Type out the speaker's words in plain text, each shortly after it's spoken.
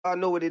Y'all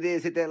know what it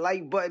is. Hit that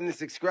like button and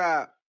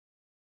subscribe.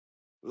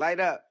 Light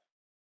up.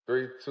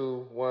 3,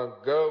 2, 1,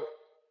 go.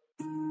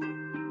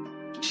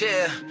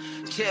 Yeah,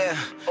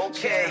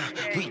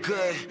 we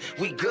good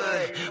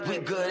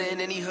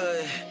in any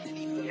hood.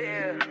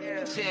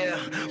 Yeah,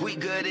 we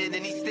good in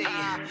any state.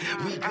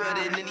 We good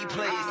in any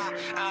place.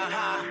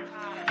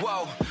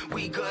 Whoa,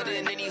 we good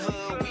in any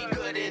hood. We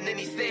good in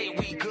any state.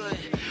 We good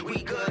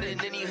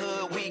in any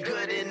hood. We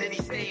good in any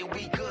state.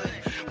 We good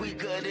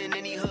in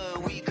any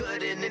hood. We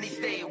good in any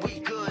state. We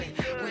good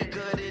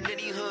in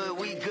any hood.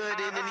 We good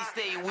in any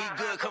state. We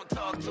good. Come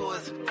talk to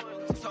us.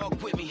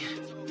 Talk with me.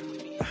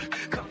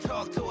 Come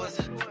talk to us.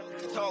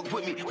 Talk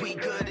with me. We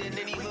good in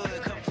any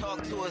hood. Come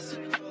talk to us.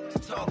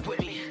 Talk with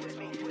me.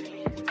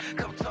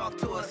 Come talk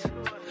to us.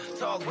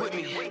 Talk with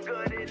me.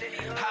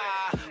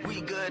 Hi,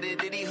 we good in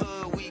any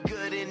hood. We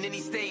good in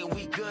any state.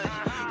 We good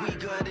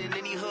in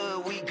any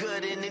hood. We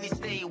good in any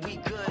state. We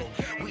good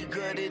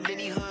in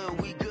any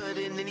hood. We good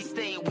in any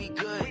state. We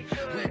good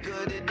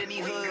in any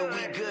hood.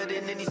 We good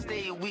in any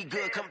state. We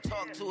good. Come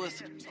talk to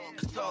us.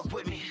 Talk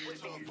with me.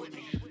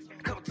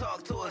 Come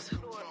talk to us.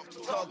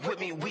 Talk with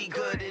me. We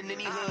good in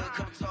any hood.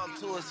 Come talk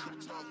to us.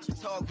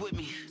 Talk with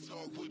me.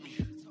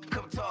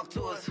 Come talk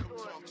to us.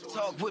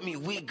 Talk with me.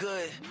 We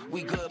good.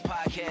 We good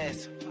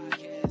podcast.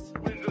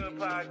 We good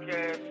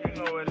podcast. You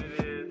know what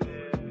it is.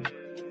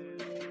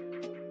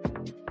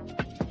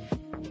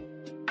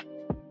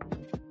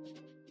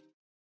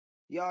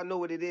 Y'all know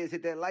what it is.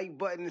 Hit that like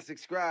button and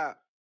subscribe.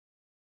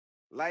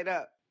 Light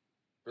up.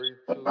 3,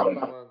 2, 1,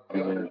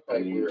 go.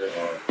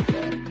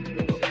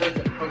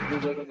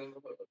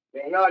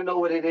 Man, y'all know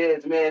what it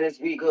is, man. It's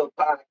We Good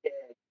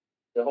Podcast.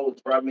 The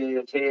host primary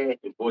is here.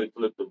 Your boy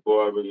Flip the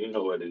Barber, you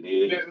know what it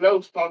is.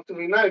 Let's talk to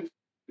me nice.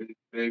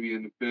 Baby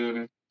in the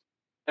building.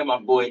 And my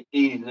boy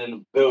E's in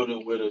the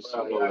building with us.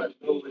 Y'all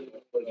know what it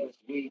is. It's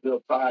We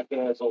Good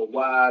Podcast on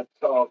Wild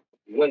Talk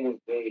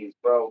Wednesdays,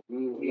 bro.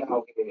 We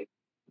out here.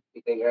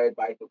 We thank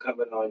everybody for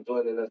coming on and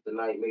joining us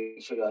tonight.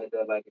 Make sure y'all hit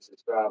that like and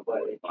subscribe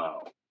button.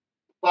 Wow.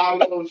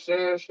 Follow,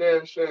 share.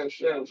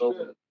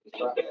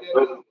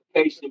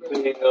 Notification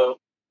bell.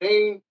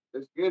 Ding.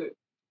 Let's get it.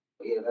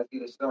 Yeah, let's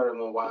get it started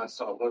on Wild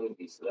Talk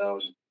Wednesdays.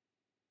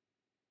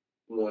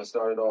 We want to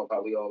start it off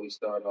how we always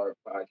start our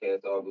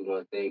podcast off. We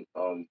want to thank, I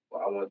want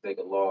to thank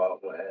Allah. I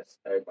want to ask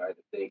everybody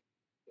to thank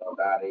y'all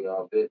God in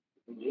y'all bit.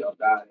 Y'all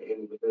God in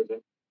any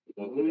religion.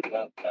 We're going to get it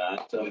up, God.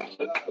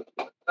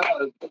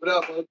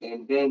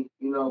 And then,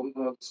 we're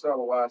going to start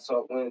with Wild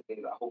Talk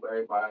Wednesdays. I hope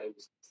everybody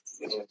is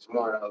being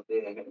smart out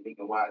there and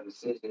making wise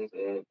decisions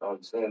and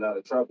staying out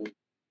of trouble,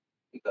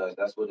 because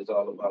that's what it's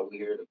all about. We're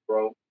here to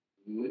grow.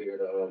 We're here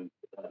to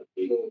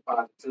get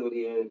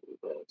positivity and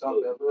talk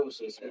that real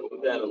shit. We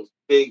got a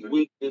big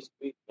week this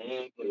week,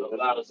 man. Get a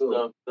lot of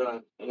stuff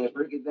done. And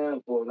break it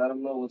down for them. Let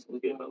them know what's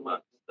Getting a lot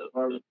of stuff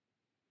done.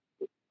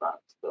 A lot of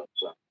stuff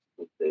done.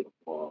 We'll take them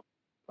all.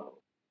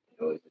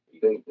 But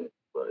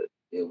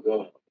yeah, we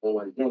don't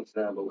want to jinx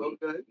now, but we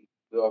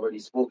already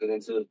spoken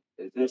into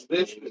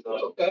existence.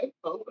 Okay.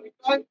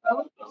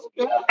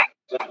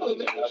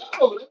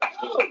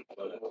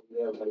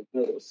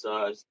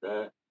 Besides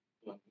that,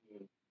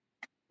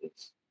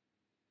 it's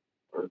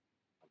work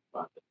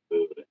about the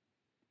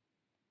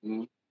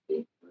building.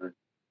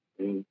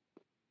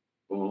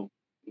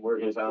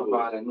 Working trying to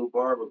find a new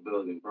barber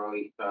building, bro.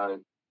 He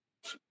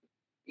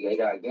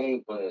got a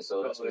game plan,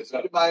 so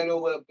everybody know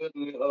what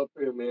business up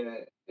here,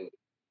 man.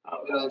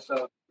 Let us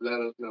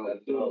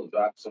know.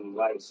 Drop some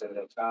likes in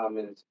the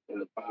comments in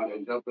the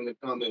comments. Jump in the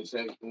comment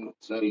section.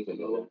 Let us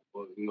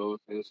know.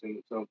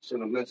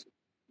 Send a message.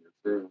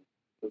 Sure.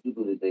 What you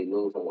do today,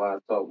 Lou, from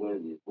Wild Talk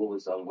Wednesday? What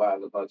was something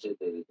wild about your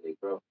day today,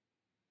 bro?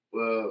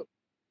 Well,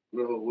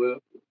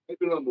 it's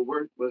been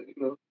work, but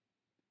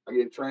I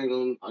get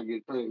trained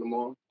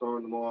tomorrow.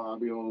 Starting tomorrow,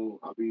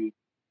 I'll be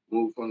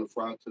moved from the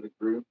front to the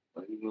grill.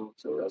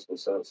 So that's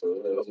what's up.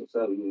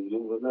 You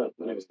moving up,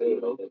 man.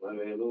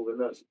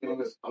 Moving up.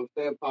 I'm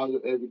staying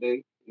positive every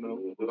day,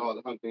 with all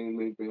the hunting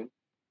we've been.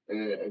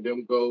 And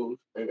them goals,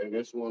 and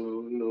that's one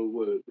of,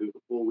 what is the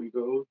 4-week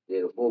goals?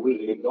 Yeah, the 4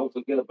 week. And don't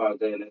forget about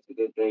that. That's a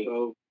good thing.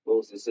 So,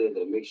 Mostly said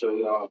that make sure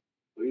y'all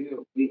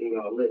beating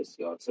y'all list.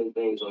 Y'all 10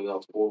 things on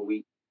y'all 4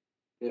 week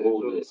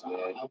goal list,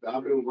 man.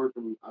 I've been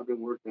working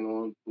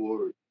on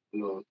for,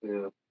 doing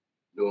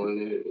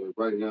it. And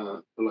right now,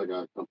 I feel like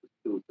I accomplished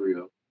 2 or 3 of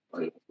them.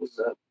 Right. What's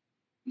up?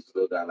 You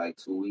still got like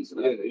 2 weeks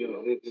left.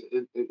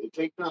 It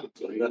takes time.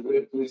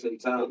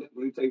 It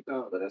really take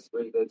time. But that's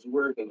great that you're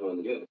working on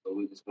it. Yeah. So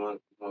we just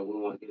want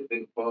to get a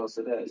big pause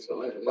to that.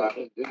 So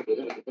everybody get a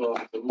big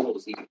pause to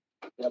Lewis. He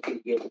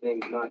definitely get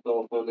things knocked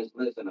off on this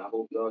list, and I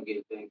hope y'all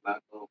get things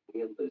knocked off on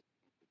your list.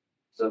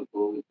 So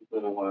cool. If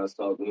you're going to Wild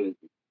Talk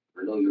Wednesday,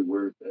 I know your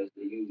word as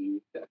they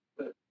usually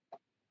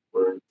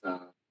word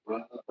time.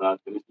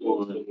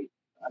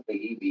 I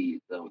think he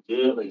be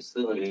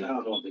still in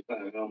town on the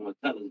kind. I don't want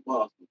to tell his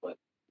boss, but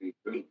I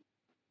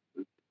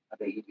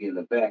think he'd be in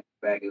the back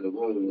of the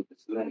room with the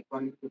snack.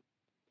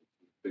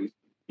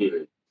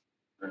 Yeah.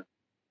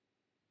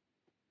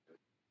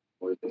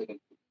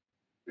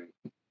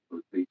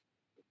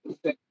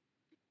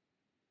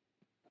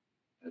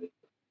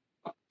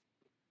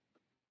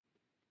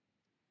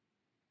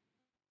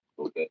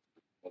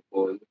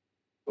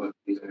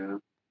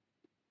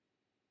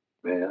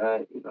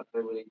 I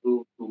didn't really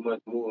do too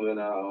much moving.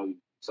 I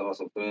saw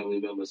some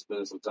family members,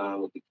 spend some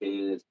time with the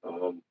kids.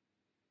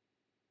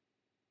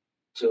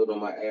 Chilled on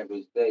my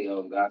average day.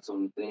 Got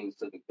some things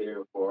taken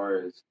care of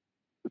for as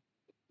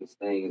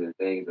things and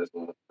things that's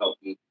gonna help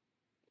me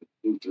in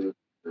the future.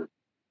 Or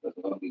that's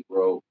gonna help me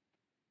grow.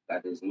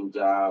 Got this new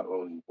job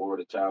on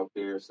board of child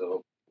care,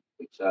 so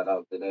big shout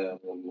out to them.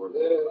 I'm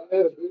working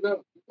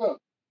with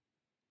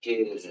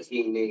kids and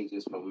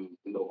teenagers from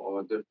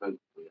all different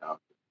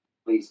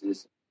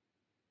places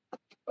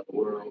of the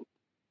world.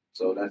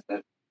 So that's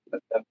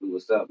definitely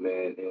what's up,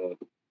 man. And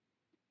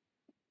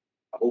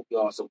I hope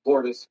y'all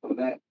support us on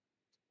that.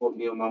 Support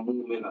me on my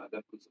movement. I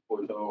definitely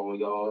support y'all on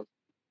y'all.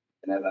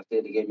 And as I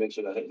said again, make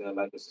sure to hit that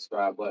like and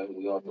subscribe button.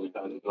 We also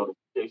trying to go to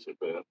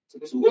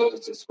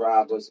 200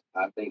 subscribers.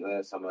 I think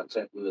last time I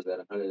checked, we was at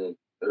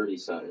 130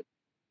 something.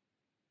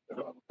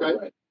 Okay.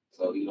 Right.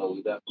 So we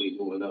definitely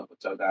moving up.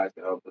 But y'all guys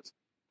can help us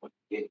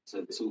get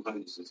to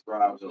 200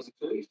 subscribers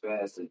pretty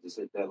fast. And just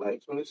hit that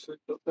like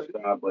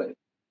subscribe button.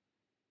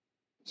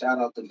 Shout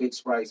out to Big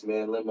Sprites,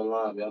 man. Lemon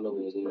Lime. Y'all know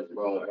what it is,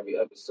 bro. On every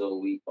episode,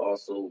 we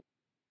also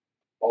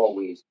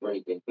always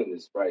drinking the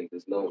Sprite.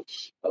 There's no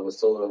other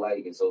soda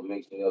like it. So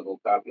make sure y'all go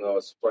copy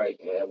y'all Sprite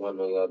and have one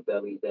on your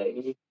belly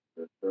day.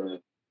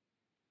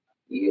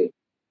 Yeah.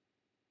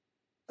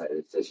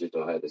 The sisters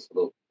don't have this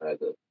look. I had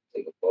to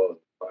take a pause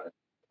and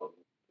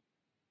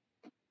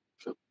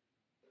try.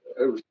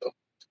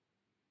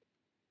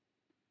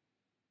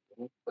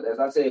 But as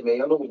I said, man,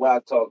 y'all know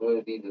what Talk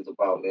Wednesday is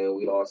about, man.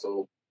 We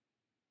also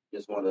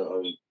just want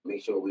to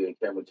make sure we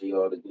encourage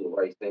y'all to do the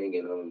right thing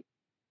and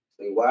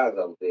stay wise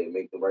out there and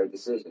make the right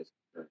decisions.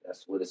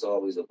 That's what it's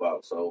always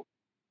about. So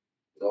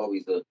it's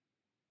always a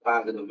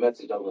positive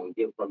message y'all want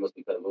to get from us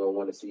because we don't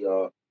want to see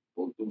y'all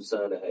go do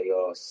something and have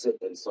y'all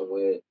sitting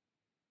somewhere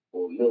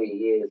for a million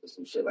years or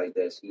some shit like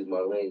that. Excuse my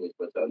language,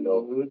 but y'all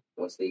know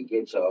once they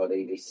get y'all,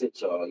 they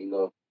sit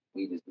y'all.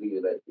 We just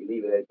leave it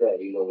at that.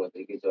 Once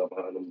they get y'all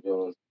behind them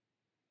Jones,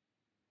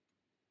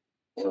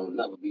 it'll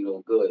never be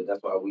no good.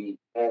 That's why we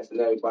asking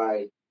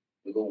everybody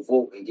to go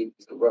vote and get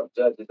these corrupt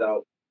judges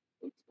out,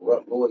 and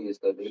corrupt lawyers,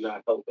 because they're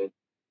not helping.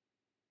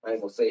 I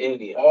ain't gonna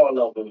say all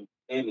of them,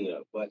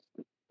 but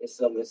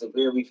it's a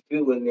very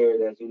few in there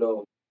that's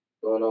doing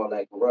all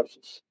that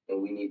corruption,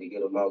 and we need to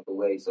get them out the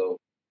way. So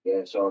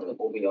yeah, Sean,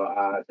 open your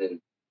eyes and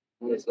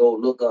let's go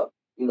look up,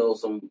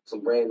 some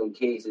random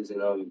cases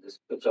and just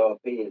put your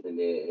opinions in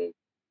there and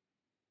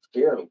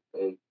share them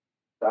and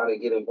try to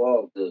get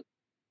involved to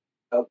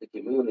help the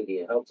community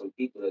and help some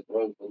people that's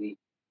wrongfully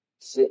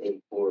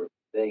sitting for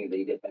things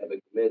they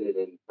haven't committed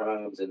and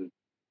crimes and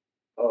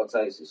all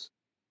types of.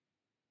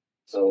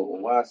 So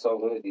when I saw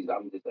Wednesdays,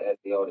 I'm just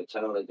asking y'all to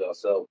challenge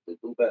yourself to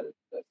do better.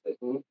 That's it.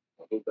 Do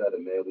better,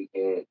 man. We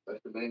can't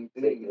sit there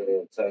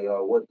and tell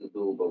y'all what to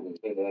do, but we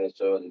can't ask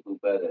y'all to do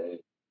better, and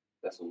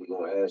that's what we're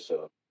gonna ask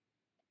y'all.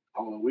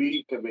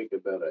 We can make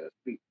it better as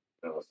people.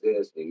 No,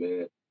 seriously,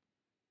 man.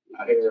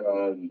 I hear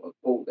a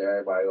quote that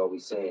everybody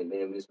always saying,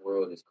 "Man, this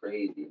world is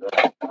crazy." No,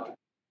 it's not.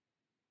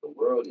 The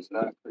world is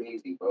not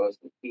crazy, bro. It's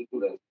the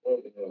people that's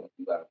living there.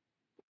 You gotta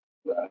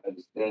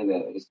understand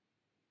that. It's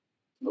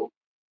no.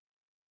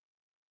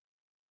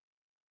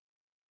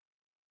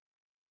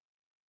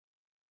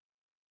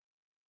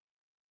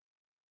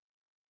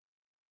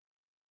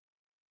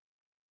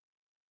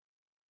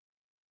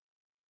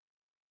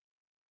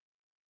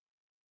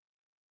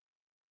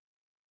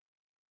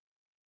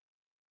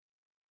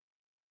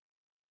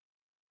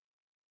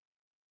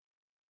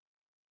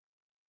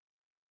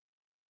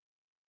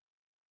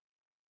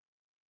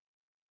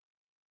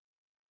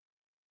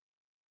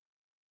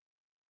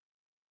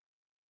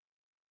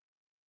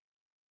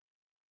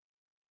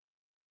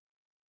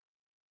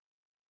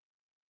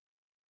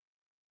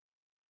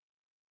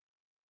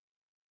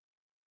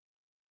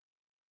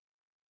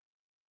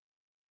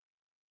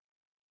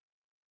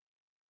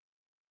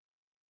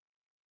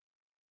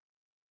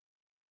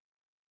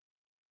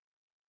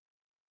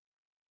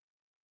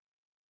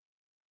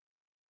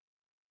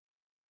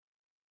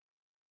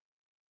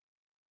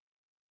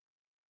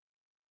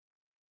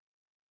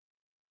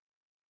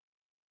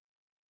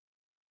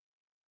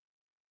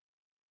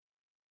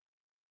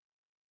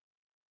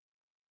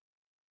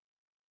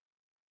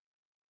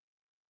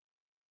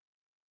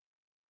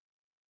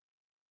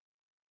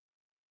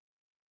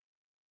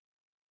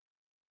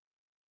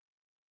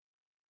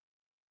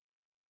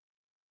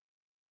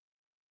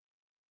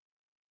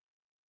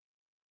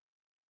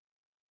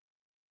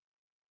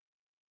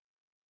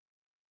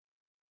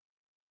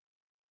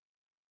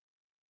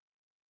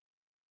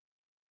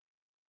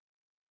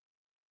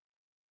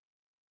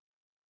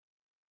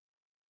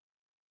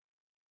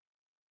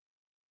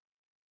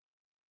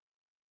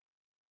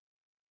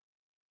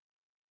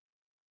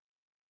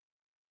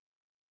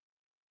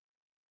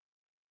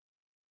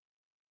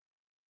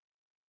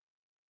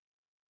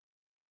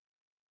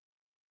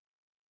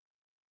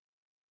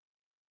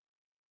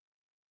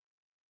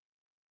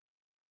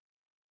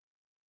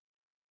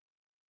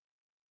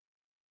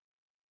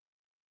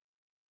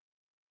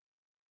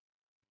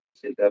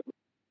 Shit, that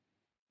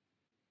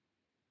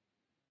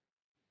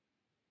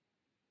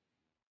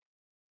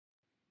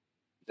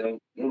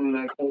Give him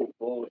that quote,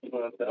 boy. You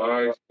know what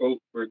I'm Wise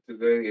quote for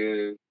today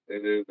is,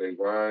 it is a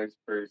wise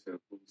person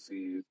who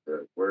sees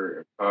the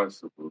word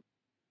impossible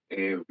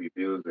and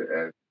reveals it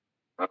as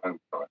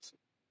impossible.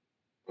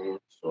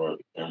 Sorry,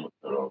 the camera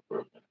cut off for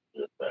a minute.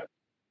 Just back.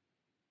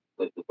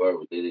 But the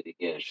barber did it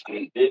again.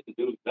 He didn't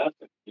do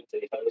nothing. You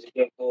say, how does it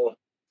get going?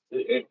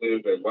 It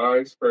is a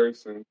wise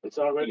person It's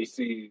already who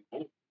sees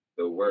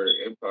the word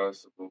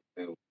impossible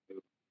and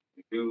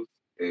reveals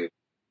it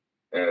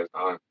as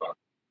impossible.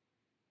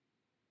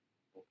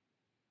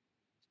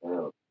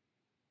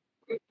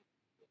 Okay.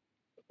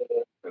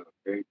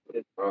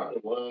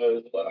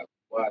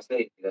 Why I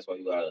say that's why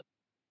you gotta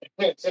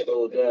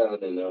slow down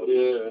and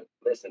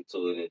listen to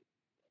it and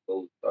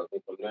go start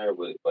from there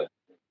with it. But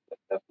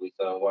that's definitely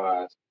sound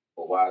wise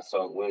for Wise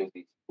Talk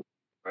Wednesdays.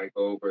 Might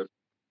go over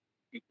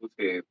people's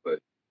head, but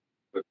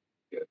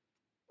yeah,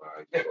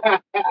 wise.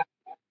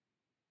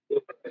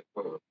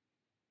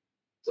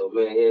 So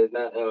man, it's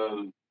not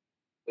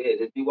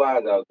just be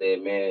wise out there,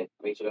 man.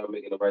 Make sure y'all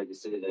making the right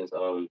decisions.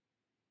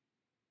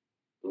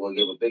 We want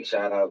to give a big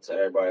shout out to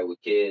everybody with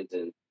kids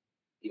and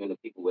even the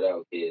people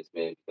without kids,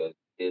 man, because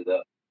kids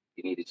up.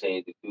 You need to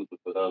change the future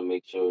for them.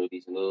 Make sure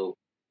these little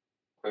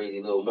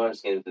crazy little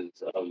munchkins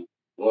is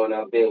going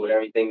out there with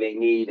everything they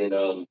need and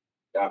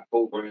got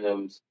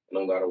programs and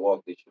don't gotta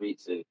walk the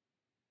streets and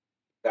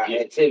got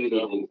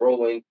activities and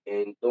growing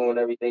and doing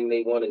everything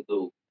they want to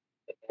do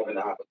and having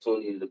the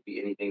opportunity to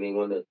be anything they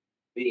want to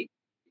be,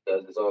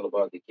 because it's all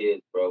about the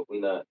kids, bro. If we're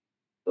not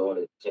doing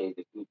it to change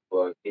the future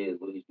for our kids,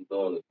 what are you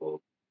doing it for?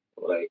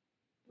 Like,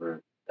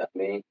 I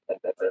mean,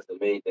 that's the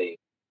main thing.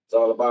 It's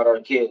all about our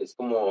kids.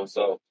 Come on,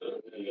 so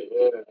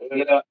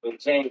get up and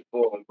change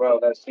for them, bro.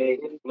 Let's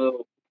change this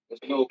little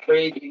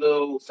crazy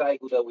little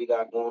cycle that we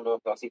got going on.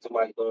 If I see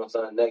somebody doing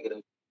something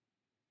negative,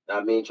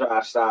 I mean, try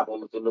to stop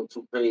them. If it look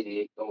too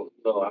crazy, don't,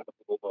 I can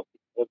put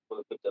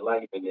your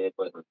life in there.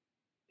 But if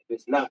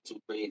it's not too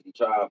crazy,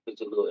 try to put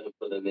your little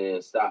input in there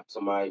and stop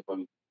somebody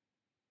from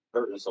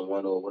hurting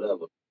someone or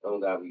whatever. Don't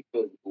gotta be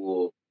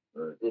physical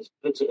or just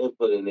put your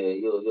input in there.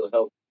 You'll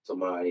help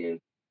somebody and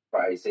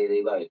probably save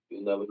their life.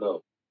 You never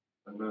know.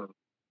 I know.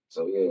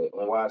 So yeah,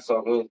 on Wise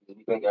Talk Wednesday,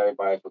 we thank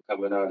everybody for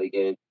coming out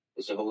again.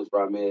 It's your host,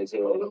 Brian Man's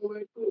here. Oh,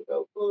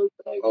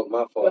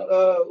 my fault.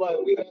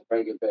 We gotta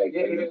bring it back.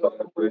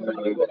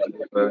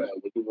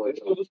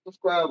 The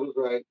subscribers,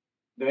 right?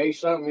 They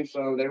sent me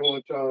some. They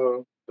want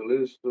y'all to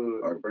listen to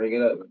it. Or bring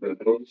it up.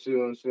 You see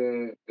what I'm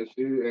saying? And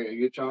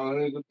get y'all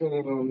his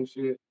opinion on this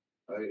shit.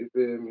 You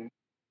feel me?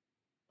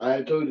 I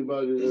had told you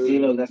about this. You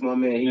know, that's my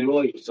man. He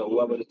loyal. So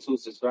whoever the 2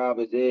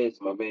 subscribers is,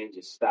 my man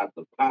just stopped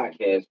the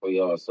podcast for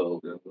y'all.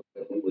 So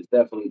he was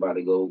definitely about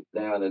to go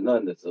down and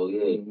under. So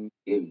yeah,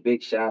 give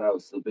big shout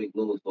outs to Big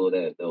Louis for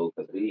that though,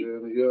 because we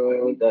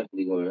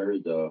definitely gonna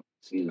hurt y'all.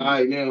 All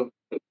right, now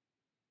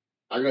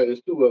I got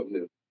there's 2 of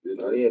them.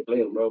 Oh yeah, play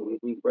them, bro.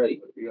 We ready.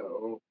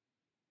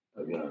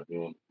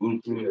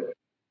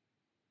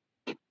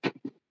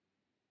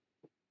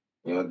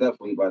 I'm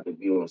definitely about to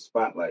be on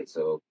Spotlight.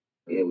 So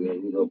yeah,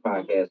 we go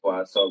podcast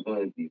while I saw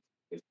Wednesday.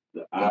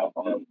 I'll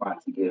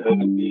about to get heard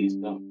these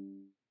stuff.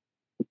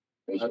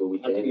 Make sure we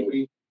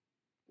can.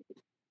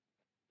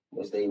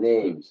 What's their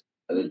names?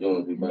 Other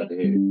joints we about to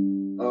hear.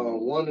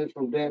 One is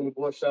from Danny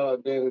Boy. Shout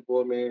out Danny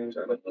Boy, man.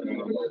 Shout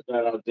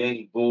out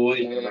Danny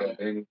Boy.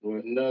 Danny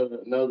Boy.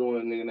 Another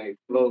one nigga named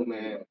Flo,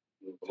 man.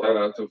 Shout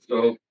out to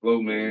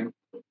Flo, man.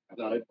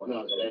 No,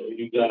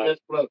 you got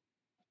that's Flo.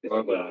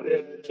 Flo,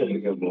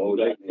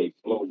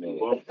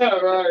 man.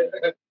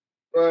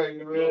 Right,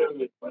 you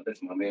really. But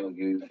that's my man. Will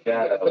give you a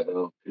shout out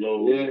though.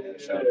 Yeah.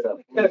 Shout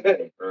out.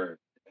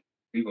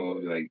 He gonna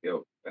be like,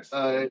 yo, that's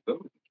hey,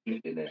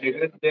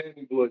 that's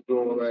Danny Boy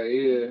doing right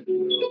here.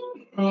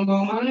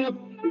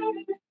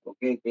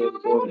 Okay, Danny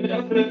Boy.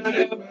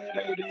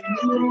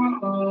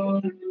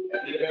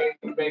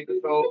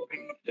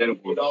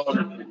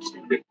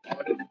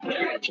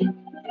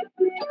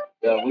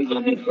 Yeah, we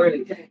gonna be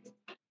ready.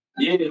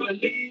 Yeah.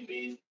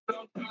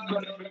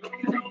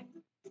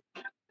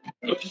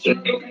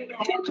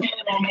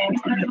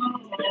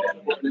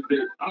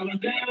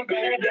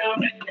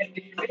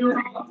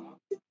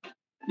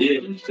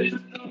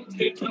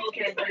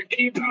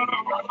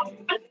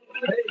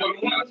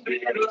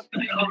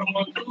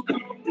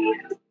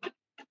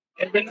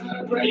 Every night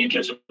I pray you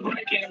catch a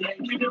break and make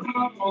you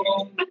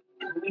wrong.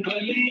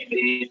 Believe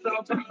me,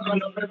 sometimes I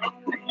know that I'm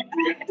wrong.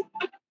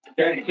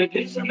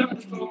 It's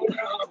another slow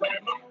down.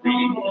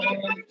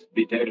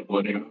 Be daddy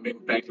boy, they remember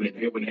back in the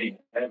day when they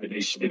have it, they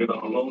shit it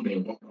all on there,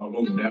 walk all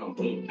over down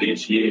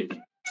this shit.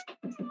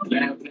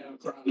 Laugh now,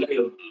 cry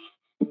later.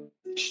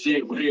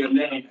 Shit real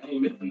now,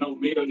 ain't missing no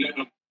meal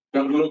now.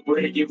 Got a little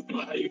break, you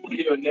feel how you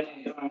feel now.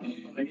 I'm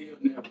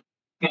now.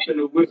 Up in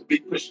the whip, be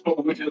pushed for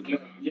wheels now.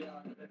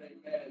 Yeah, that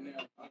ain't mad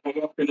now.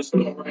 I'm up in the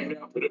store right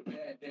now, put a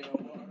pad down.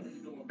 You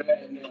doing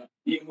bad now.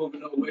 You ain't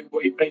moving no way,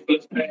 boy,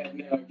 faceless pad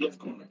now. Yes,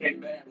 corner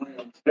came back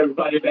round.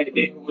 Everybody back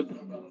there was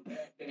about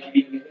back down.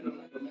 Yeah, they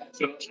like a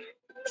matchup.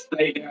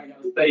 Stay down, I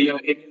gotta stay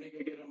up. Any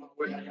nigga get on my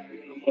way, I gotta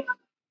get him up.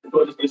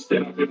 But it's the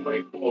shit I've been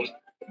waiting for.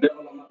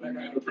 Devil on my back, I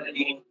gotta pray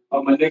more.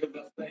 All my niggas.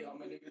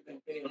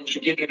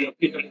 All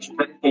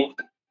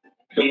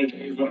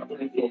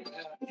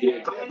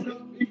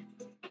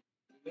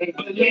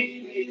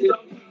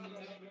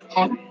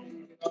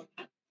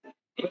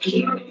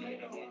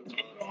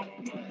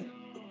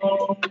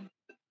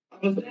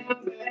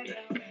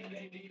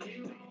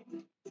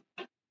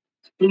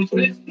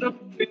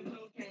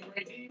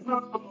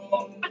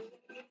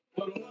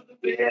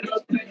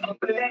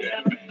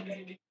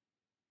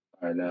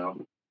right, now,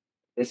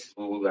 this is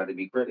where we got to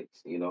be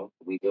critics, you know.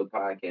 We do a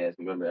podcast.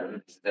 Remember,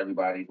 this is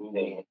everybody's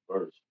opinion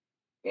first.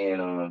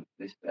 And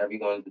this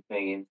everyone's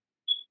opinion,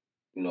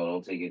 you know,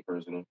 don't take it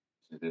personal.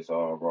 This is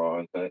all raw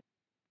and cut.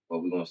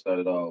 But we're going to start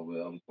it off with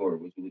Corey.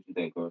 What you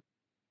think, Corey?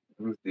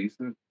 It was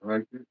decent. I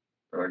liked it.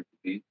 I liked the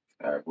beat.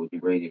 All right, would you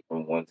rate it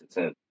from 1 to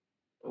 10?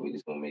 And we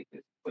just going to make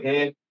this.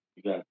 10,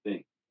 you got to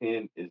think.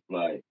 10 is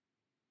like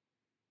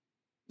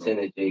 10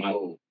 is J.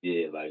 Cole.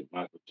 Yeah, like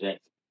Michael Jackson.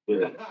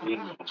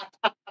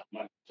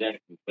 Michael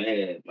Jackson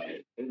bad.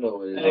 Like, You know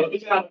what hey, it we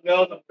is. got to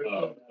go.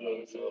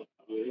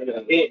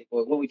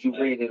 Well, what would you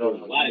rate it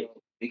on? Like,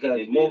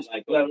 Because and most, then,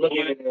 like, you got to look at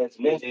one- it as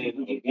most and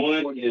people then give you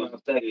one 45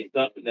 is seconds.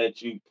 something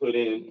that you put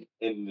in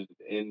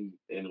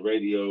the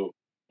radio,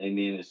 and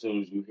then as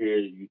soon as you hear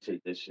it, you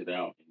take that shit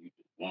out and you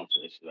just launch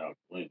that shit out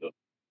the window.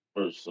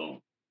 First song.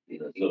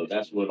 So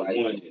that's what a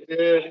one is.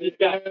 Yeah.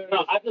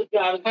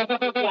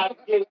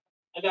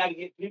 I gotta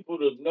get people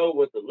to know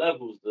what the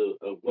levels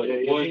of what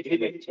a 1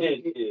 and a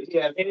 10 is. He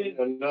has 10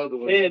 another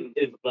one. 10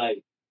 is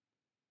like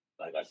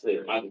I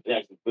said, Michael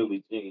Jackson,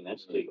 Billie Jean, that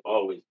shit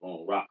always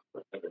gonna rock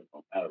forever,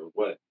 no matter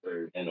what.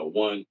 And a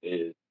 1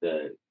 is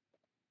that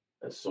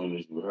as soon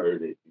as you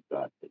heard it, you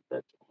got to take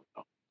that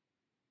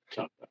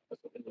chunk out.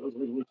 What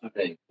you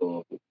think,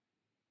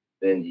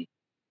 Benji?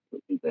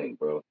 What you think,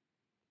 bro?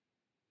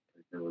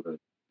 I give it a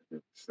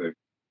 6.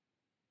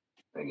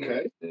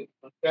 Okay. Six.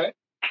 Okay.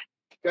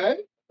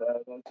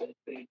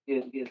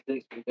 Get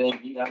 6 for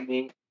Benji. I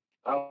mean,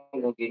 I'm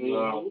gonna give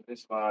you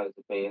this fine as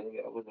a fan.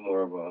 It was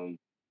more of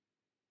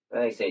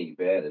I ain't saying you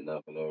bad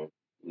enough, or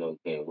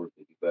can't work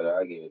to be better.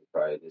 I give it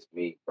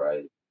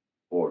probably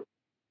 4.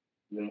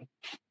 Yeah.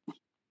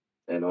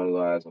 And only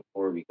why it's a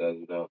 4 because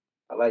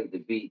I like the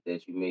beat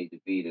that you made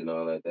the beat and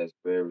all that. That's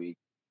very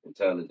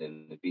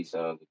intelligent. The beat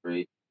sounds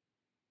great.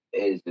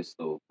 It's just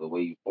the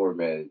way you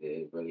formatted it.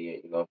 It really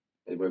ain't,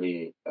 it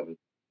really ain't. I mean,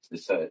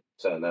 it's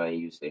something I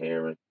ain't used to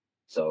hearing.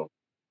 So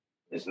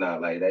it's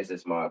not like that's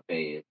just my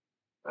opinion.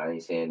 I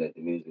ain't saying that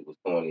the music was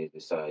corny. It's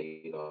just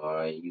something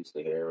I ain't used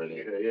to hearing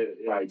it.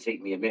 Yeah. Probably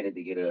take me a minute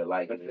to get it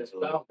like it. That's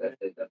So that's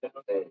what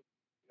I'm saying.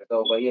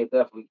 So, but yeah,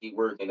 definitely keep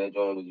working. That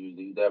joint was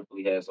you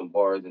definitely had some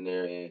bars in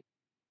there, and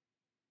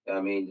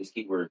I mean, just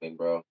keep working,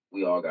 bro.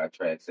 We all got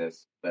tracks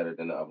that's better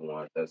than the other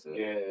ones. That's it.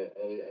 Yeah,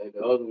 and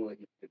the other one,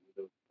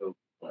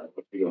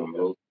 What you gonna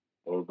go?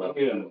 I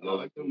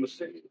like him a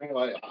 6, man.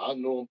 Like I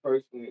know him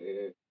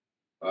personally, and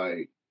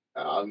like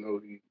I know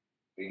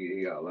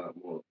he got a lot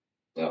more.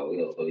 Oh,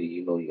 yeah, so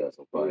he got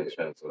some fire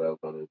tracks, so that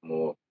one is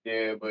more.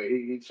 Yeah, but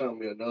he sent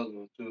me another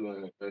one too,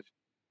 and that's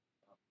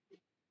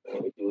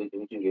What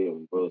you give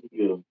him, bro? You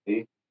give him,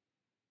 see?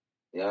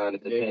 Yeah,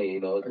 honest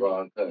opinion, it's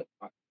raw and cut.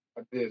 I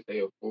did say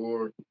a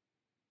 4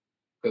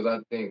 because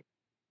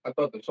I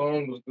thought the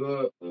song was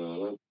good.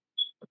 Mm-hmm.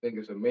 I think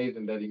it's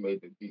amazing that he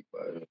made the beat,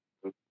 but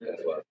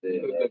That's what I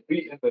said. the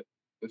beat and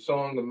the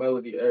song, the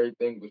melody,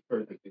 everything was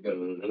perfect together.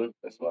 Mm-hmm.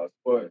 That's what I said.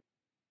 But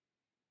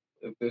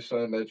if there's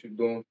something that you're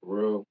doing for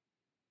real,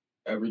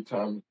 every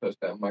time you touch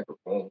that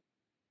microphone,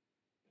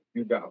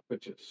 you gotta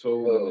put your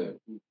soul in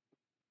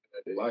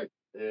it. Like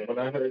when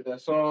I heard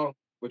that song,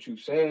 what you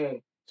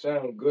saying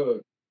sound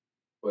good,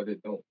 but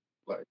it don't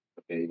like.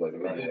 Okay, you got the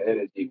right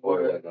energy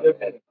for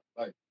it.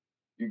 Like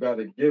you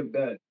gotta give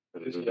that.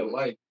 This is your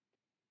life,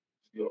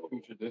 your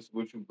future. This is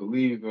what you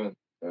believe in.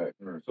 Right.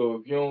 So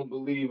if you don't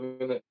believe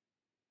in it,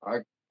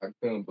 I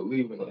couldn't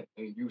believe in it.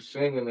 And you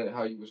singing it,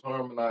 how you was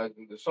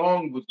harmonizing. The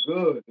song was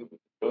good. It was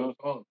a good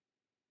song,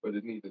 but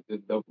it needed the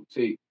double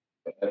take.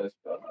 That's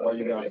why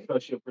you gotta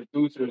trust your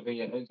producers and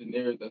your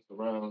engineers that's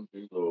around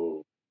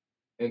you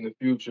in the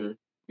future,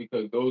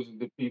 because those are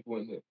the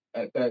people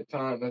at that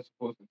time that's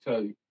supposed to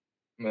tell you,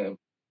 man,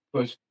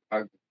 push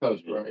I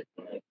touch right.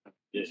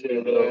 Push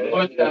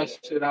that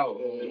shit out.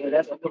 Yeah,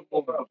 that's for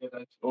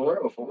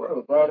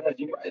real, bro.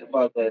 You right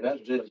about that.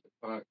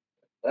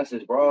 That's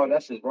his raw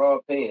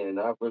opinion.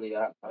 I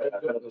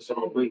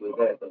 100% agree with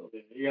that though.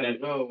 you gotta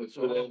know.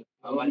 So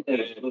I like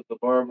that. Look, the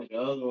barber. the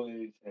other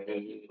one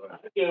is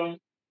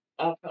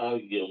I'll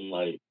probably give him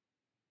like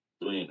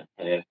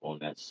 3.5 on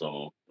that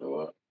song.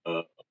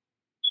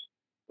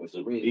 What's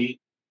the reason?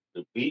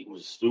 The beat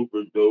was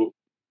super dope,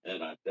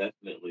 and I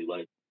definitely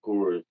like the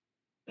chorus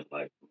and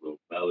like the little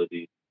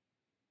melody.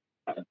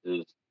 I just, you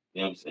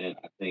know what I'm saying?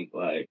 I think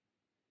like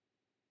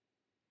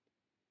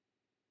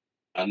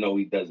I know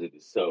he does it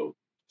himself,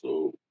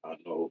 so I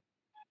know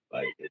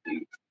like if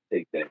he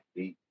take that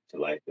beat to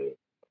like a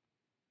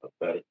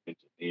better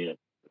engineer,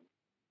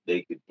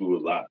 they could do a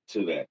lot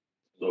to that.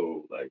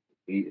 So like the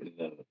beat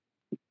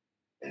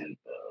and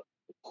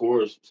the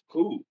chorus was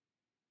cool,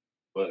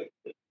 but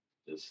it's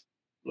just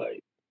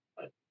like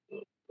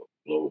the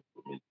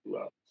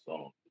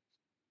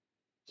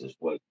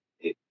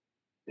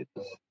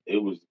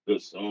it was a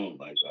good song,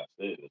 like I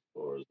said, as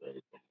far as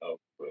everything else.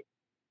 But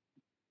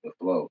The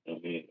flow. I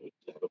mean, it's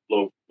just the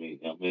flow for me.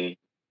 I mean,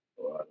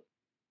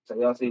 So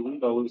y'all see, we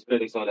know we was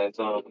critics on that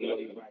song. You know,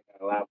 you might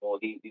got a lot more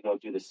heat. We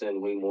want you to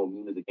send way more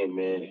music in,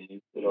 man.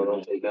 You know,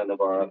 don't take none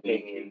of our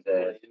opinions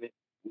as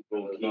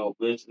we're gonna keep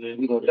listening.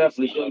 we gonna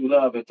definitely show you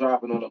love and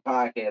drop it on the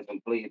podcast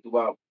and play it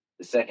throughout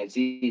the second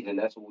season.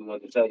 That's what we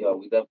want to tell y'all.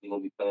 We definitely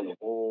gonna be playing a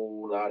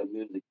whole lot of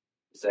music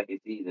the second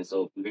season.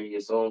 So if you hear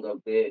your song up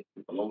there,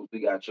 as long as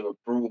we got your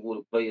approval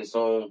to play your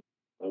song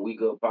on We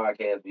Good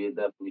Podcast, we'll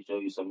definitely show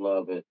you some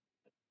love and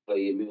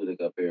play your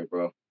music up here,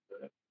 bro.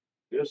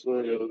 This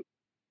one,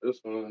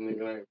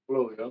 nigga ain't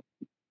flow, yo.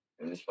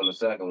 And it's for the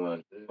second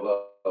one.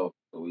 Flow. So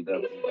we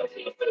definitely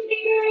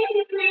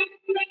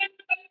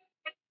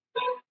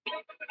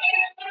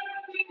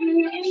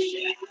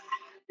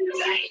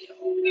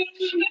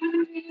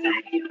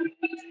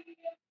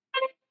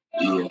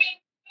Yeah.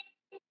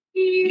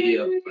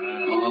 Yeah.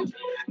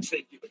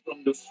 Take it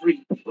from the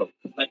free throw,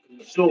 like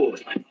a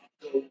sword, like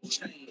a gold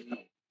chain.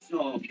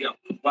 Song, yo,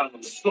 while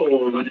I'm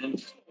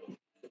soaring.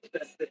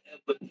 Best to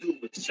ever do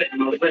it. Check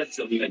my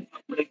resume.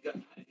 Nigga,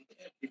 I ain't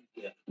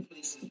everywhere.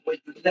 Places where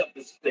you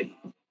never stay.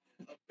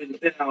 Up and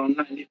down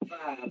 95,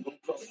 I'm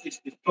cross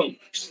 64.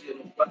 Shit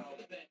about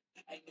that.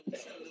 Ain't no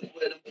telling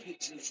where them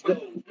pigeons go.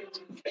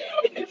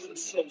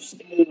 It's so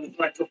smooth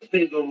like a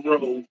finger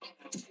roll.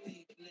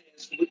 Steve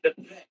Nash with the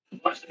pack.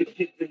 Watch the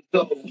pigeon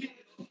go.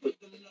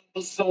 Put them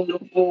numbers on the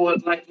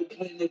board like a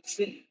winning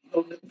team.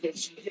 No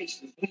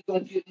negotiations. We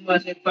gon' get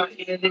money by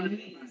any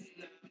means.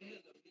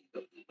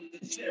 9mm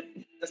with the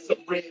cherry. That's a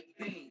red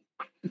beam.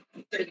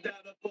 Put that dot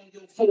up on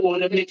your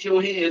forehead and make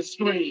your head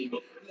scream.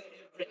 Let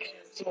every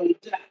asshole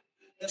die.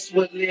 That's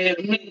what live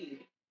mean.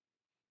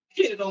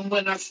 Hit them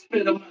when I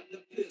spit them out the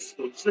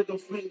pistol. Trigger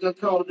finger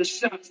call the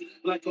shots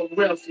like a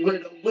ref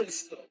with a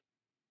whistle.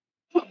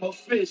 I'm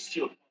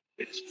official.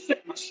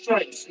 Set my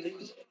stripes,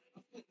 nigga.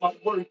 I put my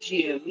work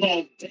in,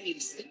 long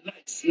days and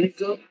nights,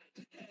 nigga.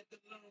 Had to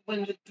learn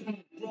when to do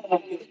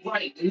wrong and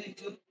right,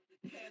 nigga.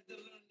 Had to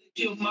learn to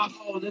give my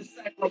all and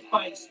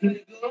sacrifice,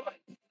 nigga.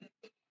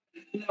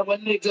 Now a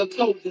nigga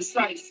cold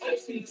decisive.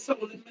 See,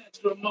 sold in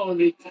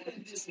matrimony.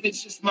 And this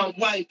bitch is my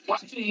wife.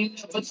 She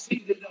ain't never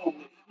cheated on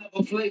me.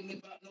 Never played me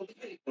about no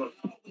paper.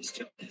 Always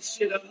kept that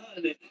shit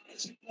 100. And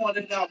she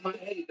pointed out my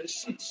hater.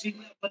 Shit, she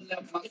never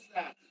left my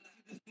side.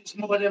 This bitch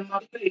more than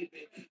my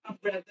baby. I'd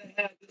rather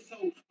have this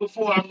hoe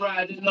before I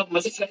ride in a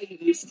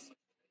Mercedes.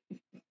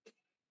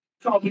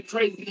 Call me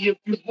crazy if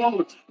you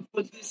want,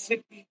 but this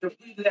shit be the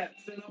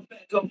relapse, and I'm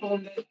back up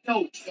on that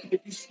note.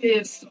 If you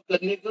scared, sucker,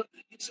 nigga,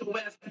 get your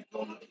ass back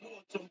on the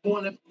porch. I'm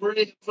born and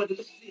bred for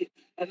this shit,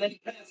 and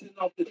ain't passing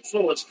off the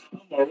torch.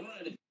 I'ma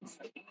run it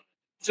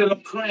till I'm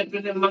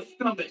cramping in my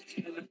stomach,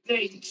 and the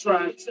day you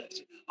try to touch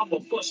it, I'ma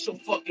bust your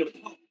fucking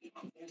pump.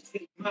 I'm gonna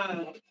take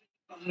mine.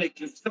 I'm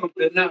making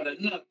something out of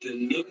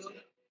nothing,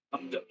 nigga.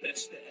 I'm the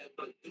best to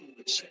ever do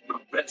it. Check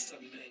my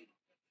resume.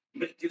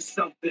 Making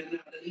something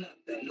out of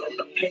nothing on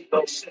the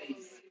paper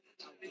chase.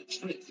 Out the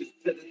trenches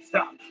to the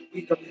top,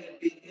 we them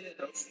heavy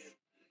hitters.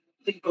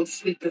 Leave them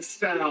sleeping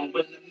sound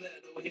when the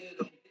metal hit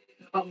them.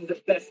 I'm the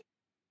best.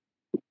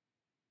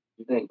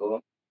 You think, boy?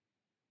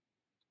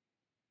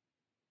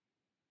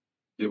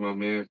 Get my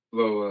man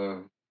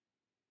Flo,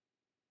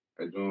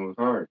 that joint was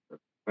hard.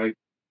 Like,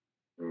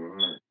 it was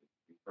hard.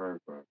 It's hard,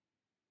 but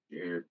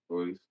you hear the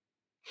voice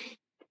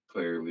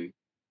clearly.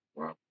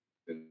 Wow.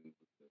 And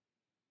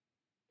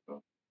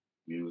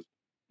music,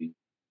 beat,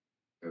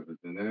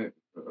 everything that.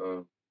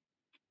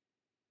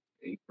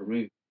 8 for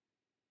me.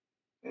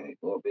 Hey,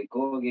 boy, Big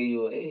Core gave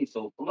you an 8.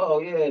 So Flow,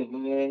 yeah,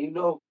 man, you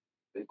know,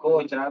 Big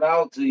Core shout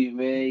out to you,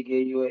 man. He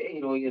gave you an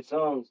 8 on your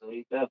song, so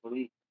he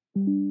definitely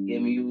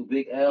gave me you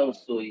big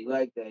L's to it. He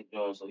liked that,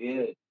 John. So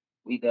yeah,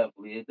 it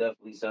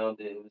definitely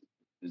sounded, it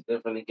was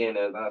different again,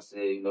 as I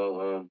said, you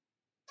know,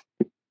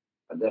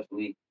 I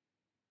definitely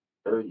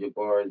heard your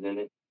bars in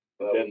it.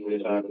 But Definitely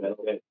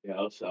that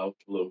down south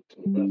flow.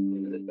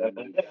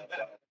 definitely.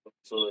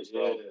 So it's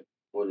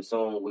for the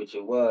song, which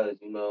it was,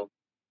 you know,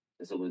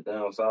 since it was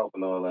down south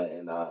and all that,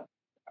 and I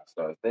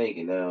started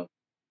thinking now,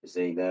 it's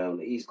ain't down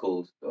the East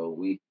Coast, so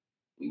we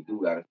do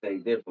gotta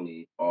think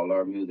differently. All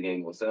our music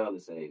ain't gonna sound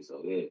the same.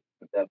 So yeah,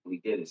 I definitely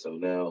get it. So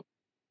now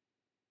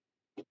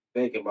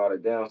thinking about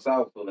it down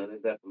south, so then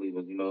it definitely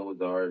was, you know, it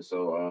was hard.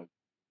 So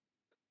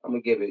I'm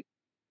gonna give it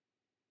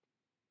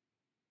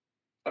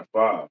a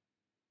 5.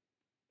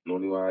 The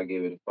only why I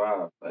gave it a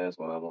 5. Last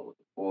one I went with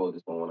the 4.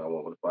 This one I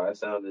went with a 5. It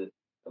sounded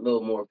a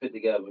little more put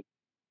together,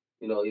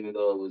 you know, even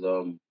though it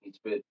was each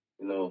bit,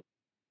 you know,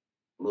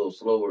 a little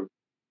slower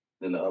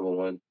than the other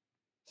one.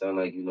 Sound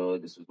like, you know,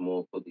 this was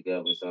more put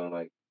together. It sound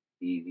like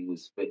he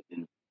was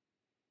spitting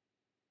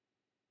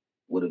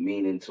with a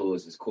meaning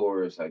towards his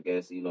chorus. I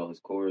guess, you know, his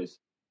chorus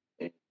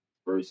and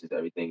verses,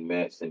 everything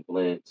matched and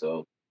blend.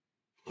 So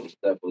it's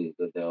definitely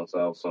a good down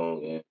south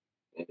song.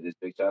 And just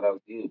big shout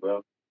out to you,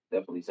 bro.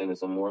 Definitely sending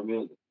some more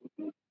music.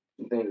 You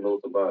think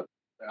most about it?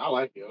 I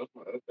like it. That's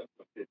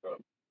my shit, bro.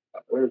 I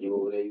heard you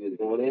over there. You was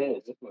going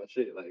in. That's my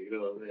shit. Like, you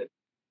know what I'm saying?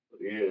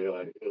 Yeah,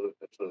 like,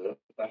 that's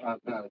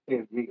out of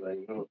 10 to me, like,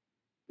 you know.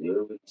 You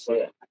heard what you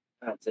said.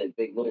 I said,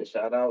 Big Lil,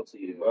 shout out to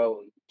you,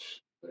 bro.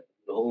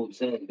 The whole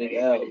 10, Big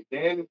L.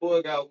 Danny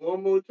Boy got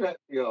one more track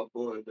for y'all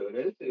boys, though.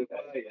 That shit,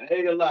 I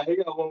ain't gonna lie. He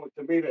got one more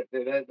to me. That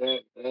shit,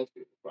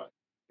 right.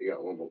 He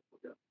got one more for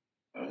y'all.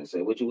 All right,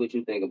 so what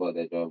you think about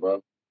that, John,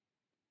 bro?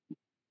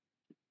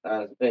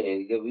 Honest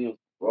opinion, we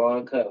raw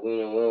and cut.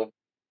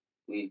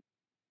 We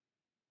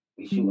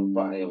shooting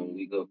fire when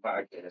we go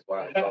podcast. That's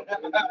why.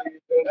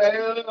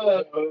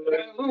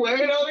 We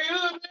waiting on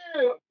you,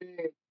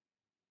 man.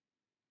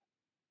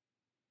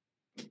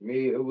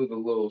 Me, it was a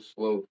little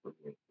slow for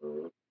me,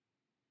 bro.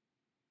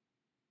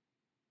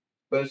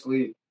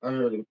 Especially, I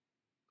heard a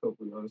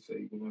couple of y'all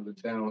say, the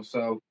down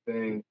south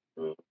thing.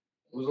 It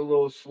was a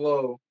little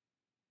slow.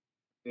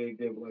 They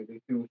give like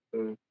a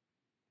Houston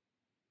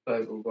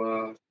type of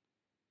vibe.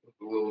 It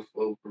was a little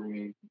slow for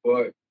me,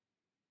 but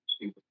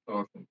he was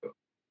talking though.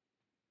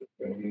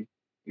 He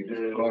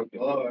was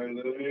talking.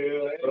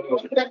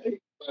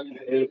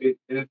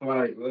 It's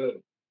like,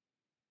 look.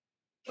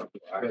 It's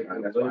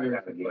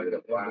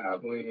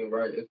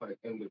like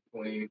in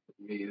between for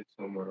me. It's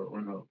somewhere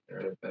around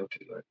there. That's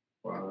like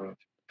wow.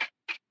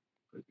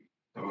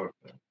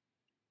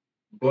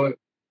 But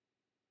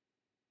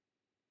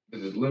the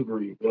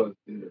delivery was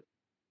there.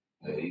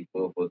 Yeah, he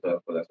pulled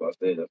up, but that's why I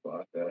said. That's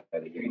why I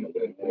had to get him a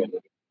little more.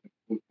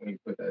 When you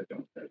put that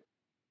down there.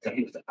 So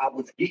he was like, I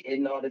was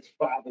getting all this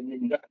five and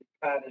then not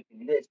kind of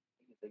this.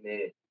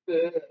 Man.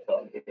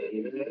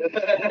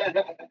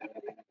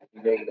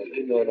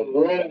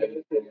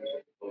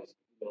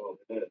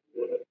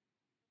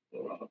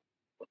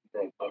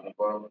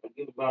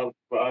 About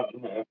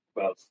 5.5,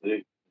 about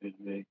 6.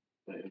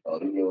 Oh,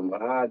 he gave him a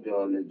high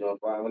joint, the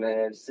joint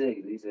 5.5,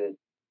 6. He said,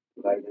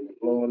 like, the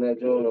flow on that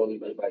joint, or he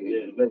was like,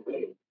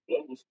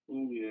 That was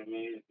cool, yeah,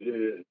 man.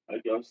 Yeah,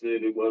 like y'all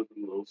said, it was a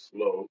little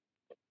slow,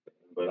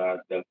 but I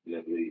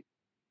definitely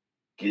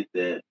get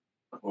that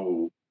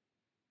whole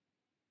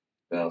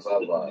down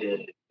south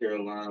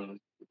Carolina.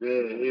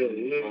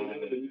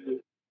 Yeah.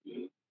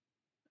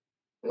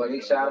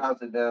 Like, shout out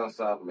to down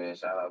south, man.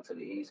 Shout out to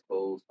the East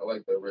Coast. I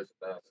like the rich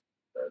down.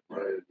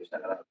 Right.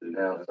 Shout out to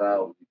down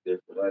south, the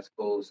West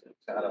Coast.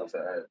 Shout out to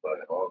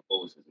everybody, all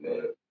coasts,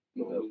 man.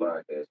 You know,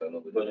 podcast. I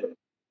know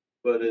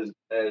but as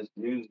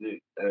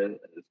music, as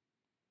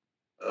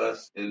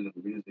us in the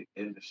music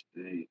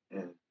industry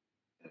and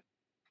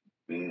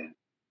being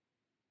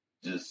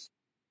just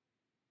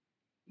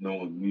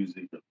knowing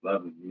music and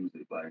loving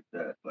music like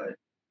that, like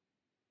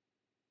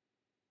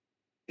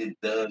it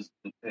does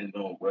depend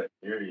on what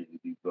area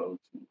you go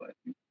to. Like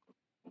you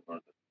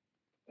prefer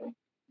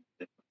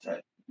different type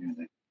of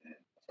music, and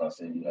so I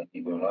said you got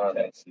people in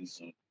Texas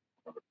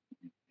or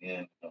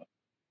Louisiana, you know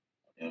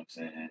what I'm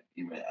saying?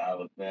 Even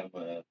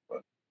Alabama,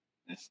 but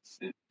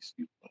Mississippi,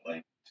 excuse the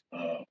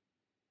language.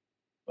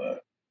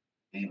 But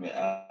even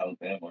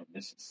Alabama,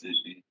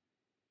 Mississippi,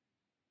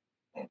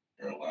 North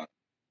Carolina,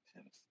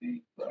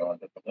 Tennessee, they're all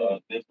different. You know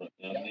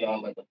what I mean?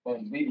 Sound like a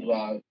fun beat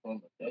vibe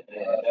from That's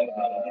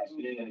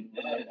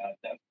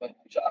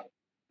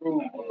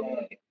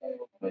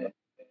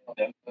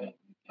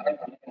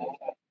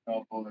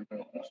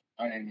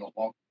I ain't gonna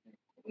walk.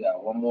 We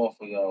got one more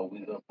for y'all. We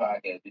do a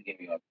podcast. We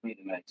give you a free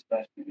tonight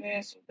special,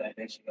 man. So that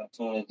make sure y'all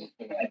tune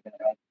in.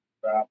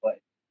 But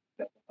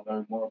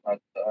learn more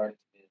about the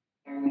artist.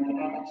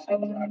 Solutions.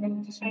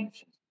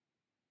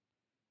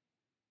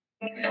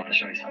 I want to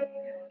show you something.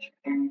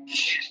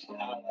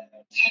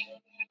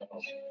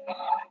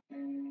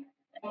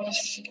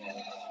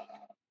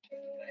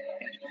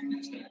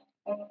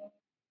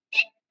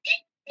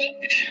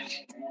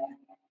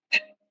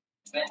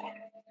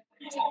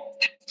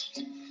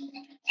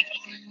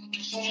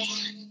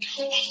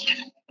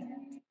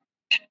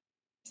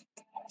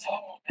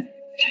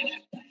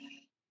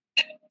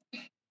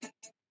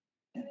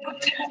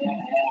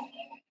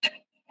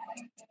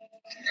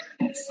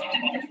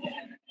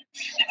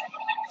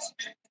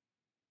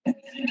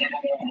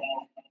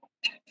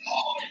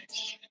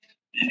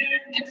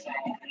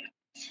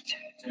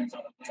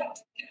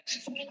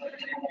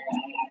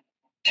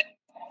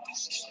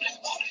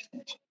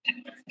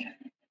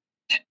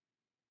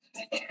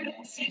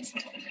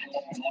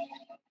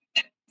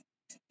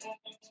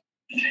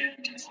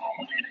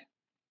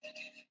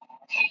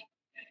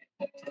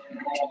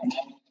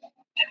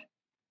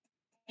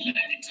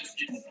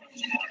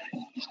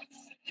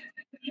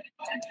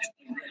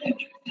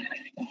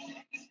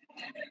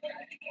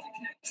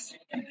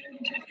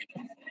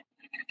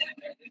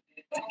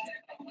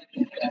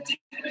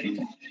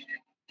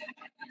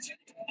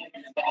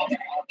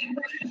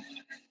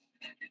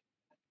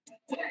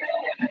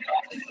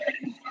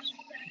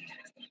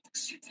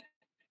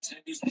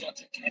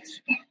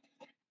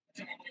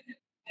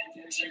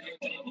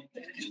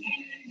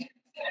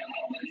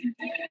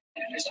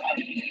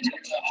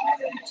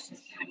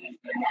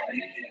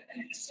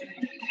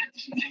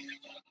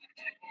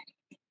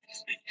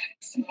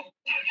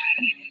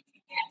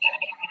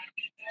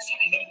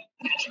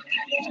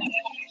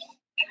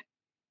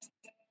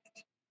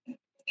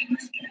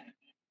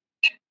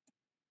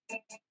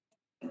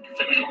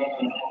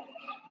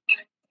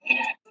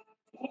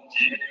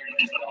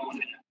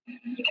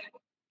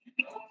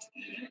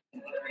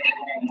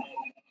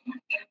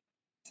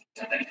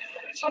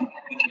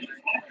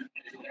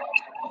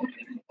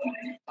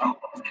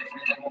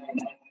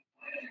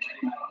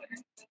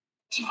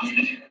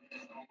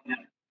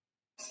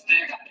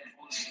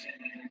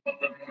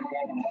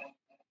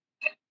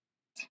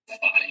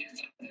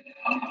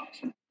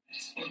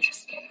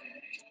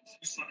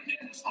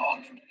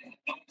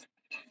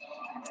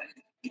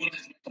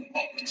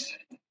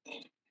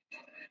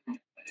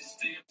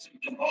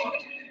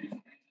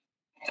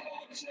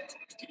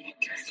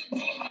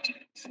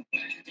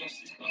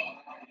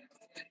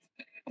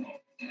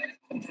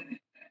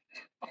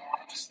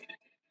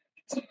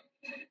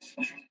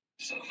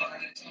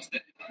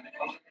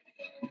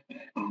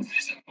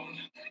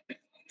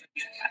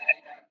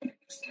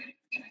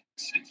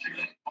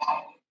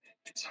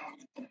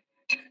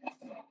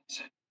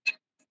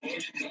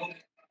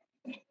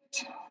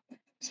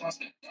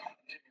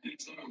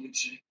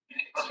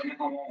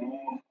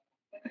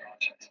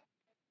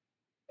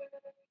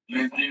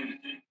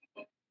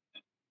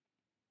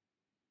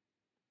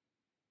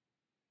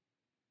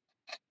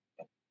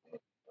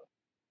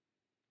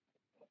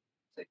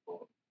 Take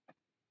four.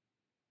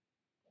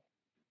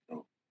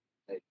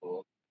 Take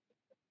four.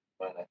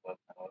 Run that one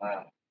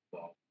line.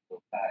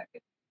 Go back.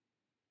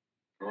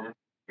 Sure.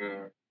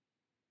 Yeah.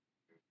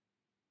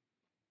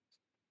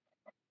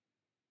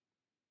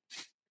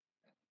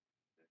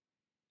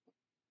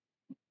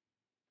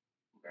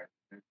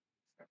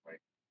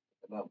 Like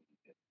Another.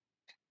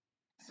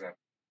 seven.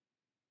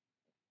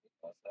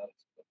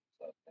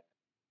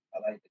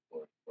 I like the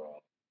chorus, bro. I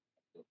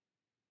do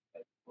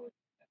like the chorus.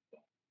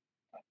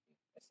 I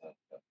think that's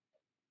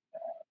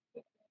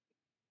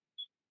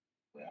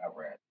where I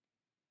rap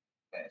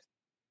fast.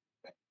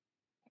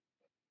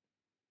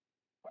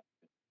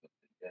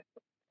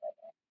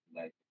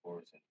 Like the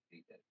chorus and the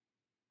beat that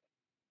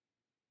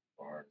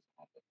bars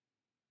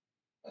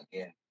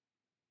again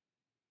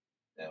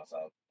down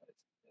south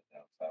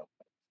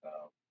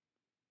style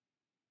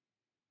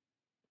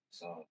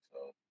song. So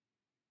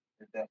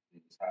it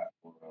definitely was hot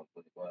for what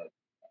it was.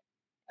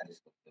 I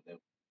just couldn't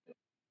deliver.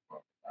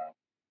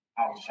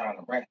 I was trying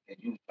to rap and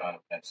you was trying to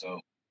rap, so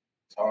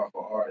it's hard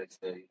for artists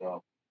to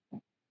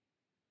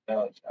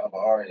judge other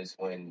artists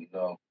when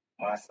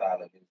my style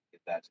of music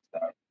is not your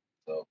style.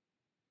 So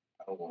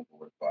I don't want to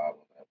work for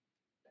album.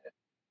 That's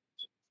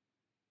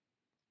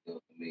still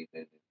for me,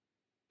 that is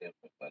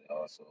different, but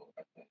also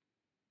I can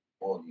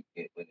fully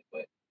get with it.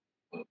 But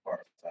for the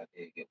parts I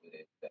did get with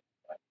it, that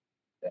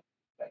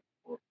like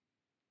for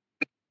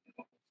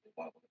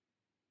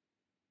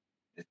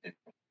it's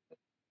different.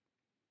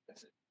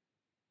 That's it.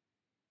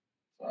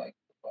 So like,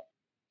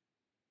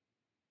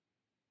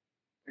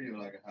 Feel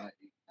like a hot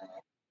heat.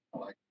 I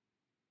like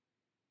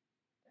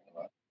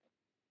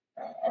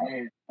I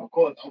mean, of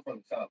course, I'm from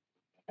the South.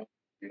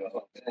 You know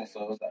what I'm saying?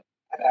 so it's like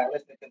I got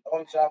listened to the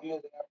only shop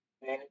music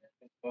I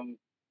man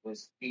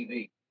was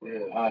TV. Yeah,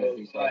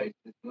 Honestly, it's so like,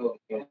 it's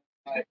good.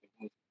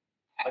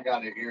 I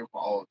got an ear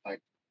for all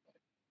types.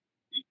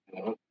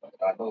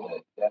 I know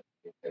that. That's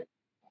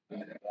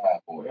God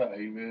for it.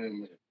 Yeah,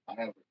 even I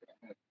have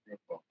an ear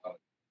for all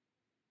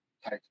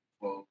types of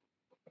clothes.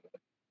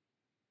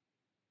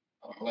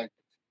 I like it.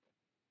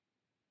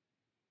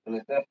 And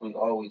it's definitely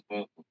always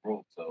been for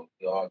growth. So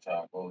we all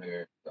trying to go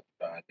here,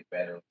 trying to get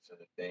better at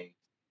certain things.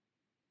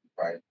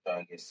 Probably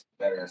trying to get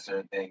better at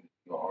certain things.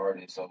 You're an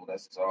artist, so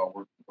that's just all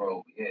work to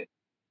grow. But yeah,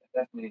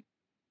 definitely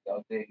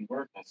out there you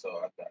working. So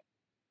I got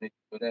thank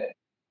you for that.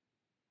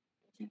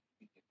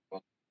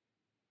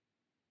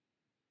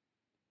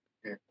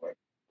 Yeah, like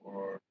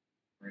 4,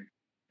 3,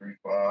 3,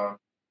 5,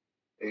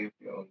 8,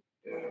 yeah.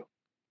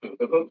 The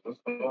hook was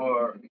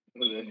hard.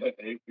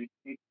 The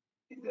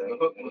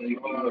hook was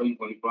hard.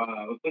 3.5.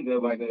 I think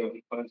that like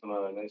that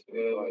punchline. That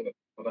shit. Like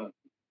the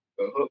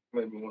hook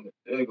made me want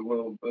to dig a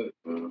little bit.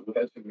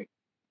 Catching me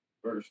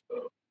first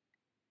though.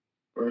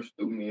 First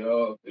threw me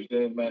off. It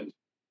didn't match.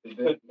 It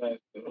didn't match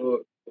the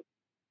hook.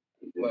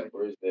 Like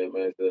first didn't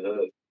match the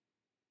hook.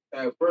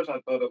 At first, I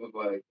thought it was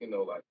like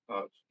like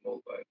Pop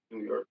Smoke, like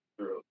New York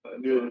girl type.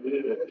 Yeah.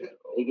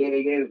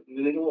 Again,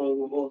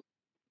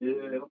 Yeah,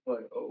 I'm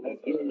like, oh.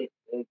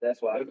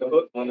 That's why I the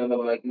hook one of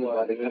them like you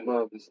about to yeah, come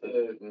up and stuff.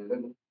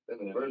 then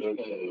the verse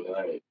came,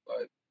 right?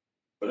 Like,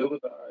 but it was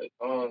alright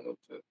song.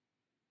 I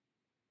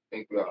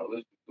think we gotta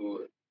listen to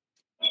it.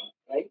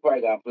 You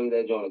probably got to play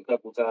that joint a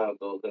couple times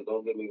though, because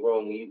don't get me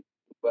wrong, when you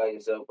by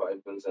yourself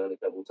probably play something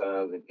a couple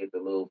times and get the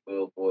little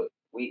feel for it.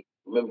 We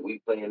remember we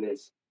playing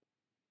this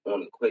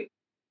on a quick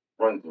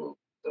run through,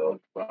 so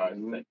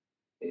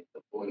it's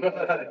the point.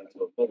 That's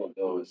what I'm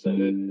doing. So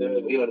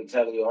we only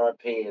telling you our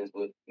opinions,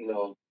 but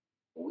what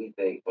we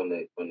think from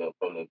the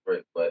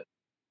brick. But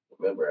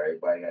remember,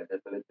 everybody got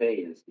different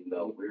opinions.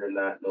 We're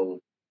not no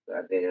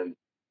goddamn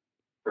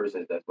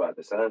persons that's about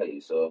to sign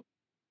you. So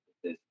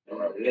it's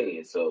our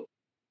opinion. So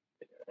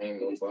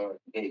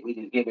we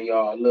just giving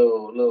y'all a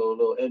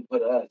little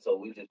input of us. So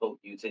we just hope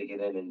you take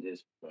it in and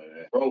just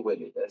grow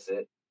with it. That's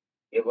it.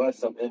 Give us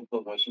some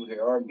input once you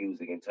hear our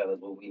music and tell us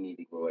what we need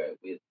to grow at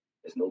with.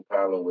 There's no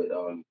problem with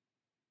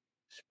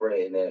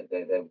spreading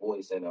that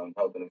voice and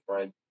helping a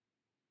friend.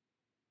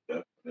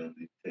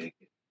 Definitely take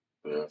it.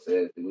 You know what I'm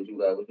saying? So what you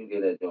got? What you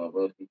get at, John,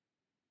 bro?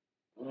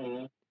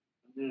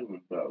 It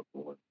was about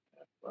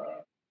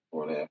 4.5,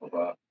 4.5 or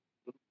 5.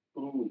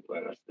 Cool.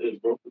 Like I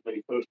said, bro,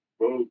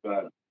 bro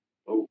got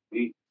no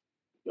beat.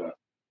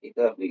 He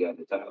definitely got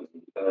the talent. He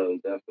definitely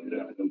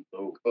got the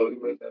Oh, he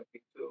made that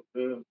beat too.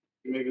 Yeah.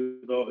 He make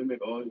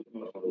all his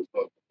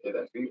stuff. Yeah,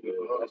 that beat.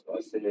 That's why I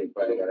said he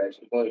probably got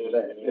extra points for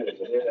that. Yeah,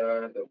 I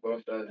had to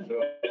bump that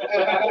joint.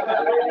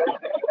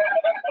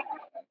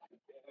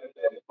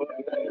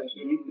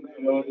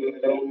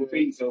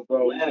 So,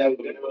 bro,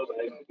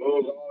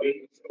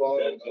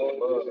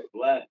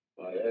 Black.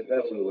 That's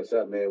definitely what's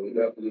up, man. We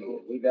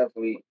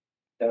definitely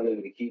telling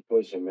them to keep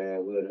pushing,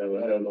 man. We'll never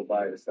tell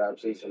nobody to stop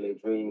chasing their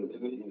dreams.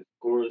 Of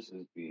course,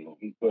 it's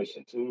keep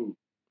pushing too.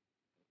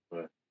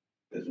 But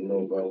Because, you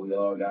know, bro, we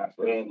all got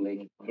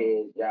family,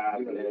 kids,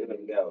 jobs, and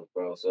everything else,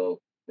 bro. So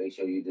make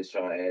sure you just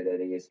try to add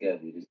that in your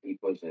schedule. Just keep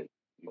pushing.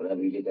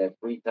 Whenever you get that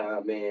free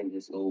time, man,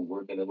 just go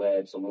work in the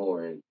lab some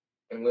more. And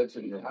let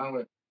your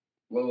talent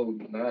flow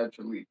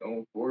naturally.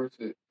 Don't force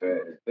it.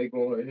 They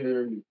gonna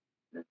hear you.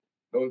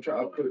 Don't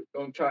try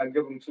to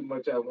give them too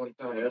much at one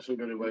time. That's a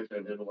good advice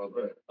I did about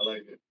that. I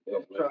like it.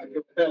 Don't try to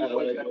give them too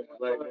much at one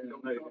time.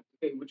 Don't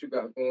complicate what you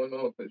got going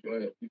on because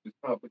you just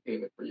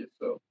complicate it for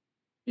yourself.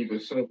 Keep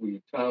it simple.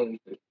 You're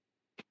talented.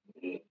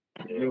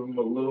 Give them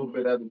a little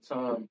bit at a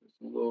time. Just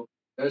a little.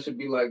 That should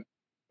be like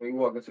when you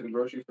walk into the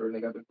grocery store and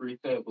they got the free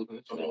samples and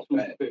it's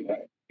toothpick.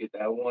 Get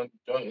that one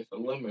joint. It's a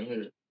lemon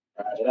here.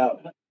 try it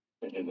out.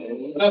 you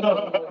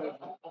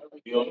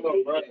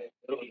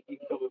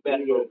keep coming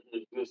back over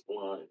this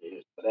line.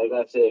 But as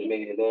I said,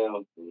 made it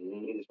down.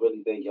 We just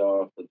really thank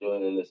y'all for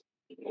joining us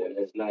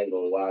this night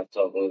on Wise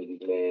Talk Wednesday,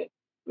 man.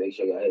 Make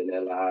sure y'all hitting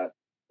that like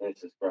and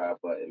subscribe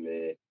button,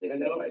 man. Hit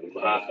that like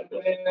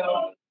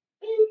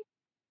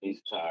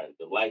He's tired.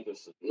 The like and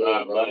subscribe.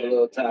 Yeah, bro, I'm a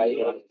little tired.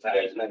 I'm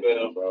tired tonight,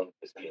 bro.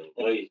 It's getting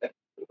late.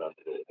 We're about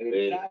to go to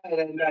bed. Tired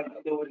at night.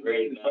 You know what it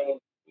Great is, night. bro.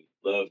 We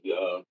love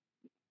y'all.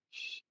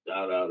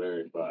 Shout out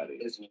everybody.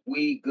 It's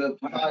We Good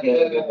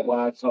Podcast.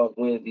 Wise Talk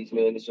Wednesdays,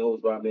 man. The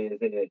show's right, man.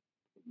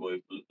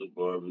 Boy, Flip the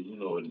Barber. You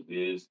know what it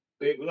is.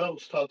 Big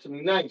Lowe's, talk to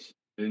me nice.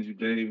 Benji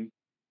Davey.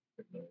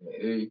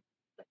 Hey.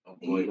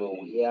 You know,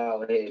 we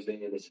out here,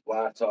 man. It's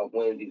Wise Talk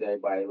Wednesdays.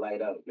 Everybody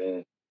light up,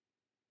 man.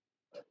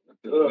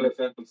 This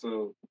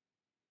episode.